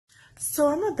So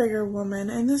I'm a bigger woman,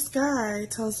 and this guy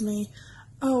tells me,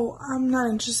 "Oh, I'm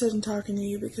not interested in talking to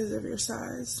you because of your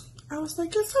size." I was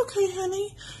like, "It's okay,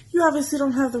 honey. You obviously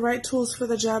don't have the right tools for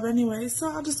the job anyway, so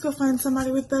I'll just go find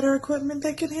somebody with better equipment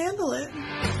that can handle it."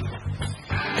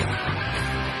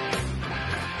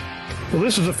 Well,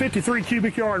 this is a 53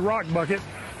 cubic yard rock bucket.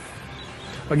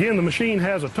 Again, the machine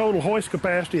has a total hoist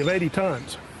capacity of 80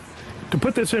 tons. To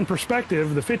put this in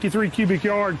perspective, the 53 cubic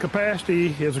yard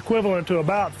capacity is equivalent to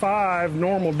about 5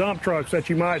 normal dump trucks that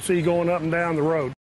you might see going up and down the road.